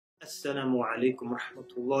Assalamu alaikum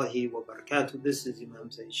rahmatullahi wa barakatuh. This is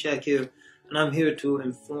Imam Zaid Shakir, and I'm here to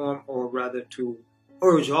inform, or rather to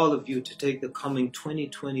urge all of you to take the coming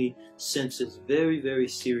 2020 census very, very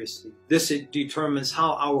seriously. This determines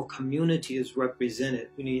how our community is represented.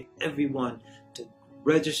 We need everyone to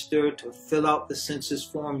register, to fill out the census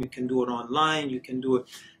form. You can do it online, you can do it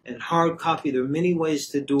in hard copy. There are many ways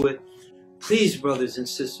to do it. Please, brothers and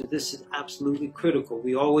sisters, this is absolutely critical.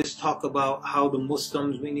 We always talk about how the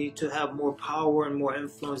Muslims, we need to have more power and more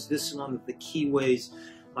influence. This is one of the key ways,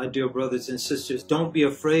 my dear brothers and sisters. Don't be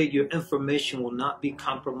afraid. Your information will not be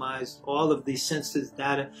compromised. All of the census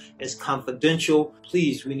data is confidential.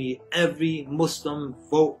 Please, we need every Muslim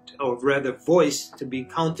vote, or rather voice, to be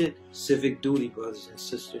counted. Civic duty, brothers and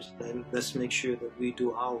sisters. Then let's make sure that we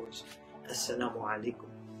do ours. Assalamu alaikum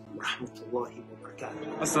wa rahmatullahi wa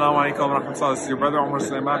barakatuh. Assalamu alaikum wa rahmatullah. This is your brother Omar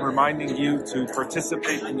Suleiman reminding you to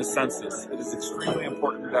participate in the census. It is extremely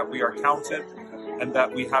important that we are counted and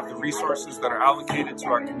that we have the resources that are allocated to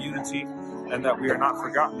our community and that we are not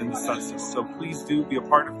forgotten in the census. So please do be a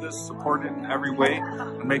part of this, support it in every way,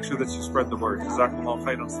 and make sure that you spread the word. Jazakumullah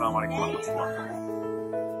khairan. Assalamu alaikum wa rahmatullah.